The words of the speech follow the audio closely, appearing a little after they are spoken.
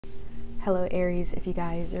Hello Aries, if you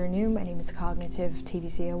guys are new, my name is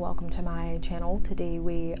CognitiveTvsia. Welcome to my channel. Today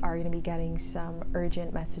we are going to be getting some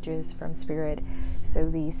urgent messages from Spirit.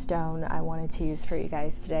 So the stone I wanted to use for you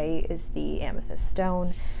guys today is the amethyst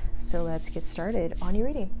stone. So let's get started on your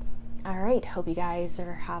reading. Alright, hope you guys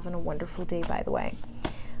are having a wonderful day, by the way.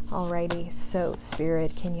 Alrighty, so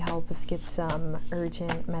Spirit, can you help us get some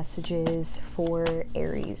urgent messages for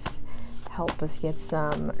Aries? Help us get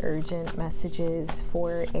some urgent messages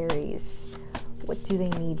for Aries. What do they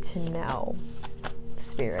need to know?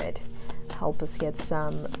 Spirit, help us get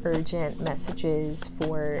some urgent messages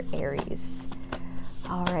for Aries.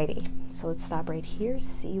 Alrighty, so let's stop right here,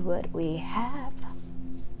 see what we have.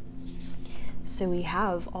 So we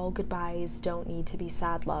have all goodbyes don't need to be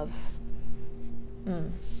sad love.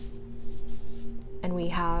 And we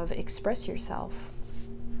have express yourself.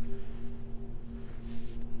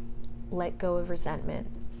 Let go of resentment.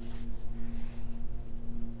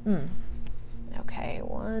 Okay,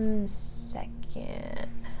 1 second.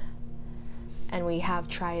 And we have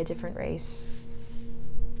try a different race.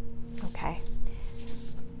 Okay.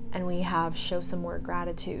 And we have show some more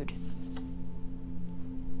gratitude.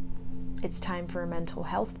 It's time for a mental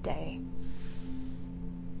health day.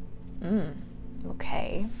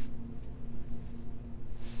 Okay.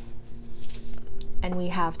 And we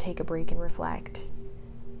have take a break and reflect.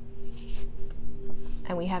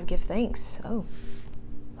 And we have give thanks. Oh,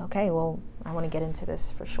 okay, well, I want to get into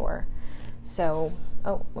this for sure. So,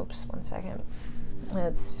 oh, oops, 1 second.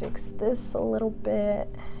 Let's fix this a little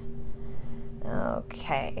bit.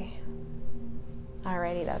 Okay.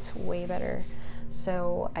 Alrighty, that's way better.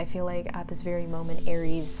 So I feel like at this very moment,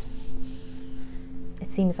 Aries, it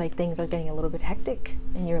seems like things are getting a little bit hectic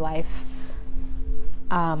in your life.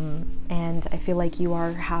 And I feel like you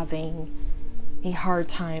are having a hard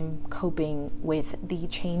time coping with the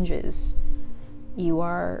changes. You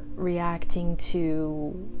are reacting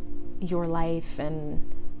to your life and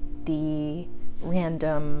the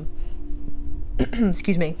random,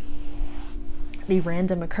 excuse me, the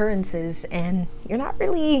random occurrences, and you're not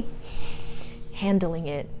really handling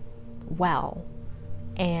it well.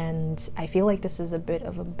 And I feel like this is a bit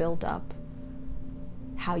of a build-up.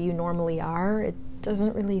 How you normally are, it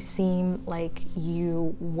doesn't really seem like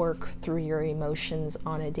you work through your emotions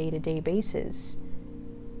on a day-to-day basis.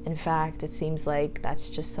 In fact, it seems like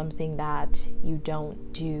that's just something that you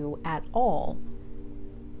don't do at all.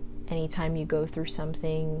 Anytime you go through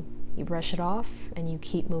something, you brush it off and you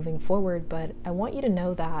keep moving forward. But I want you to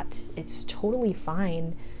know that it's totally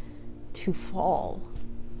fine to fall.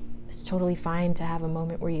 It's totally fine to have a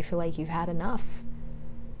moment where you feel like you've had enough.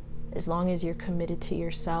 As long as you're committed to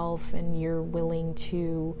yourself and you're willing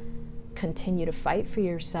to continue to fight for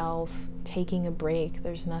yourself, taking a break,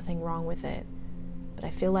 there's nothing wrong with it. But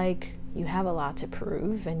I feel like you have a lot to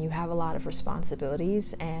prove and you have a lot of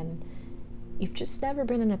responsibilities, and you've just never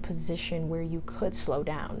been in a position where you could slow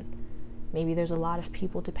down. Maybe there's a lot of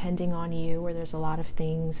people depending on you, or there's a lot of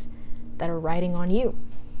things that are riding on you,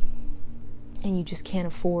 and you just can't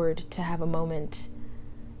afford to have a moment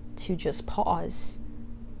to just pause.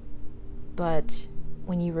 But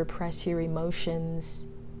when you repress your emotions,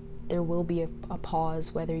 there will be a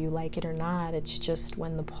pause, whether you like it or not. It's just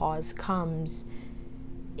when the pause comes,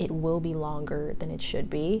 it will be longer than it should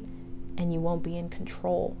be, and you won't be in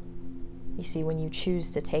control. You see, when you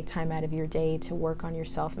choose to take time out of your day to work on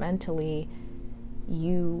yourself mentally,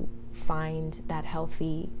 you find that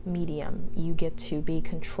healthy medium. You get to be in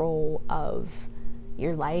control of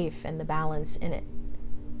your life and the balance in it.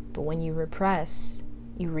 But when you repress,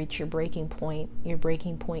 you reach your breaking point. Your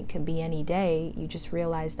breaking point can be any day. You just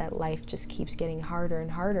realize that life just keeps getting harder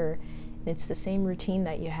and harder. And it's the same routine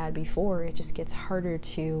that you had before. It just gets harder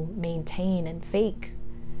to maintain and fake,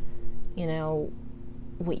 you know,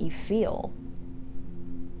 what you feel.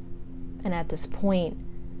 And at this point,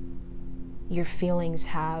 your feelings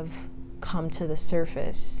have come to the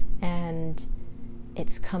surface, and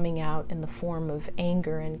it's coming out in the form of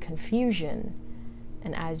anger and confusion.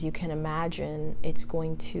 And as you can imagine, it's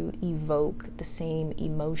going to evoke the same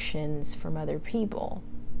emotions from other people.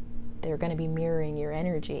 They're going to be mirroring your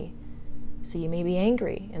energy. So you may be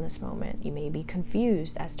angry in this moment. You may be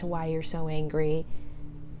confused as to why you're so angry.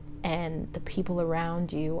 And the people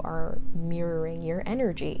around you are mirroring your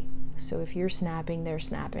energy. So if you're snapping, they're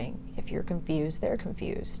snapping. If you're confused, they're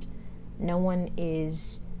confused. No one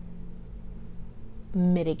is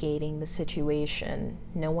mitigating the situation.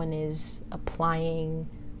 No one is applying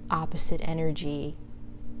opposite energy.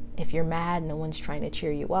 If you're mad, no one's trying to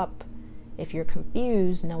cheer you up. If you're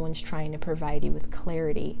confused, no one's trying to provide you with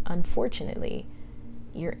clarity, unfortunately.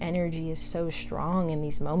 your energy is so strong in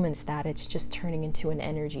these moments that it's just turning into an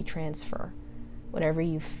energy transfer. Whatever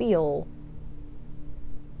you feel,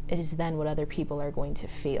 it is then what other people are going to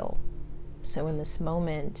feel. So in this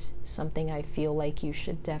moment, something I feel like you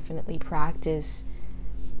should definitely practice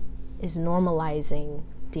is normalizing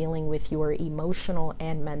dealing with your emotional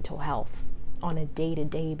and mental health on a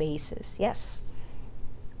day-to-day basis. Yes,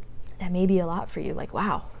 that may be a lot for you. Like,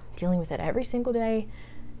 wow, dealing with it every single day.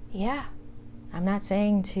 Yeah, I'm not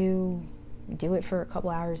saying to do it for a couple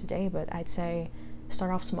hours a day, but I'd say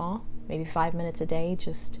start off small, maybe 5 minutes a day,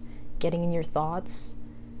 just getting in your thoughts,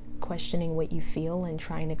 questioning what you feel and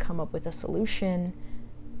trying to come up with a solution,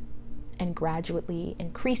 and gradually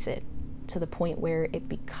increase it to the point where it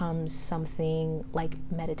becomes something like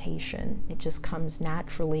meditation. It just comes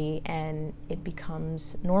naturally and it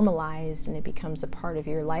becomes normalized and it becomes a part of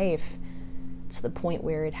your life to the point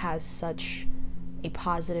where it has such a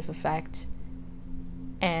positive effect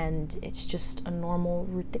and it's just a normal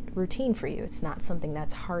routine for you. It's not something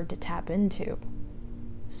that's hard to tap into.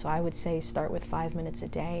 So I would say start with 5 minutes a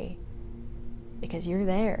day, because you're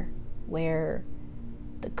there where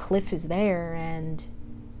the cliff is there, and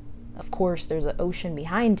of course there's an ocean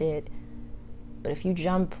behind it, but if you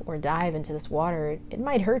jump or dive into this water, it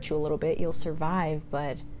might hurt you a little bit. You'll survive,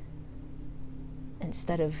 but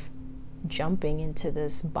instead of jumping into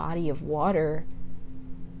this body of water,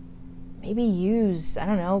 maybe use, I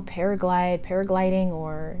don't know, paragliding,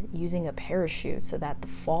 or using a parachute so that the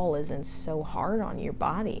fall isn't so hard on your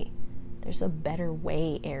body. There's a better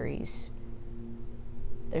way, Aries.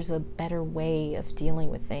 There's a better way of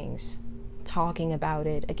dealing with things. Talking about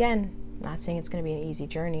it. Again, I'm not saying it's going to be an easy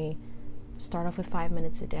journey. Start off with 5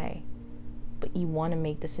 minutes a day. But you want to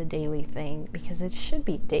make this a daily thing, because it should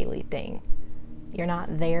be a daily thing. You're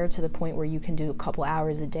not there to the point where you can do a couple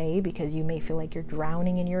hours a day, because you may feel like you're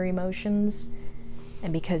drowning in your emotions,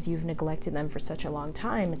 and because you've neglected them for such a long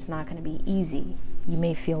time, it's not going to be easy. You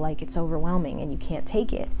may feel like it's overwhelming and you can't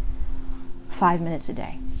take it. 5 minutes a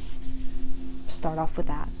day. Start off with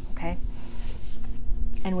that, okay?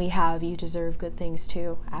 And we have, you deserve good things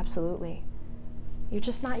too. Absolutely. You're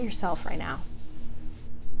just not yourself right now.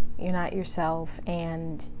 You're not yourself,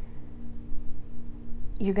 and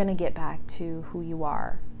you're going to get back to who you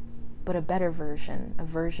are, but a better version, a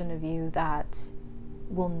version of you that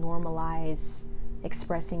will normalize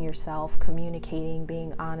expressing yourself, communicating,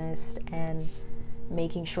 being honest, and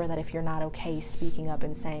making sure that if you're not okay, speaking up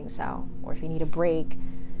and saying so. Or if you need a break,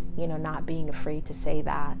 not being afraid to say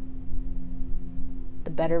that.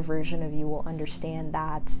 The better version of you will understand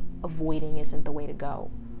that avoiding isn't the way to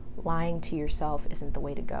go. Lying to yourself isn't the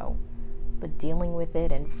way to go. But dealing with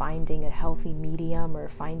it and finding a healthy medium, or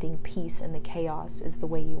finding peace in the chaos, is the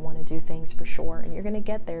way you want to do things for sure. And you're going to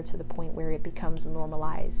get there to the point where it becomes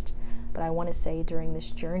normalized. But I want to say, during this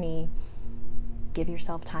journey, give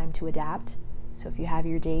yourself time to adapt. So if you have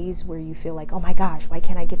your days where you feel like, oh my gosh, why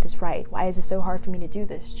can't I get this right? Why is it so hard for me to do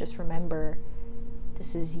this? Just remember,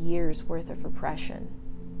 this is years worth of repression.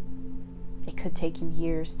 It could take you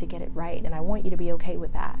years to get it right. And I want you to be okay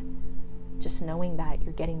with that. Just knowing that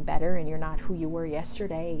you're getting better and you're not who you were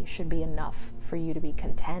yesterday should be enough for you to be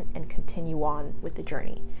content and continue on with the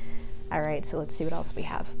journey. All right, so let's see what else we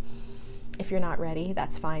have. If you're not ready,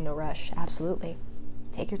 that's fine, no rush. Absolutely.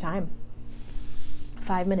 Take your time.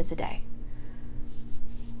 5 minutes a day.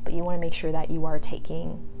 But you want to make sure that you are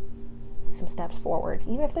taking some steps forward,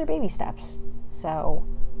 even if they're baby steps. So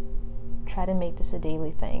try to make this a daily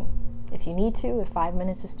thing. If you need to, if 5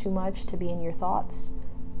 minutes is too much to be in your thoughts,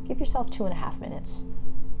 give yourself 2.5 minutes,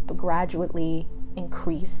 but gradually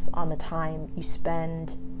increase on the time you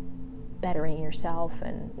spend bettering yourself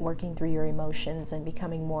and working through your emotions and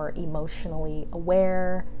becoming more emotionally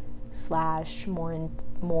aware /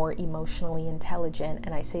 more emotionally intelligent.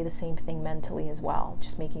 And I say the same thing mentally as well,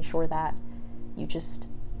 just making sure that you just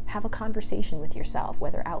have a conversation with yourself,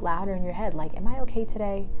 whether out loud or in your head, like, am I okay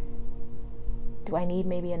today? Do I need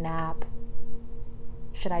maybe a nap?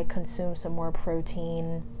 Should I consume some more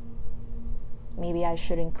protein? Maybe I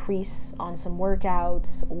should increase on some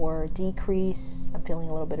workouts or decrease. I'm feeling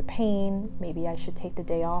a little bit of pain. Maybe I should take the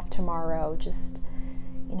day off tomorrow. Just,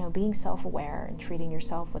 being self-aware and treating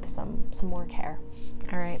yourself with some more care.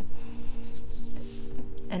 All right.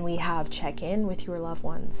 And we have check in with your loved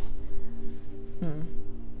ones.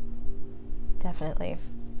 Definitely.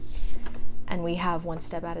 And we have one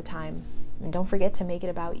step at a time. And don't forget to make it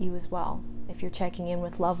about you as well. If you're checking in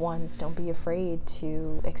with loved ones, don't be afraid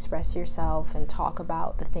to express yourself and talk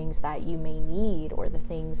about the things that you may need, or the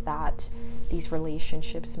things that these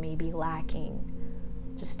relationships may be lacking.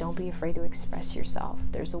 Just don't be afraid to express yourself.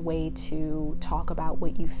 There's a way to talk about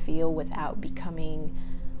what you feel without becoming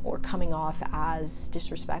or coming off as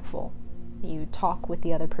disrespectful. You talk with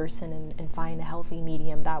the other person and find a healthy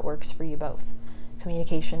medium that works for you both.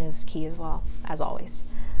 Communication is key as well, as always.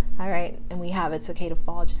 All right, and we have It's Okay to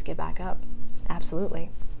Fall, just get back up.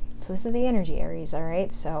 Absolutely. So this is the energy, Aries, all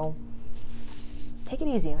right? So take it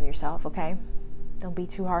easy on yourself, okay? Don't be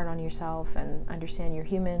too hard on yourself, and understand you're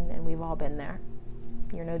human and we've all been there.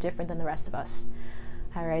 You're no different than the rest of us.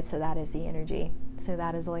 All right, so that is the energy. So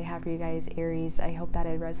that is all I have for you guys, Aries. I hope that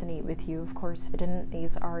it resonate with you. Of course, if it didn't,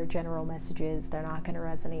 these are general messages. They're not going to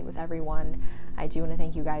resonate with everyone. I do want to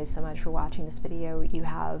thank you guys so much for watching this video. You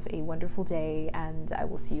have a wonderful day, and I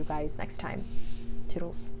will see you guys next time.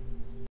 Toodles.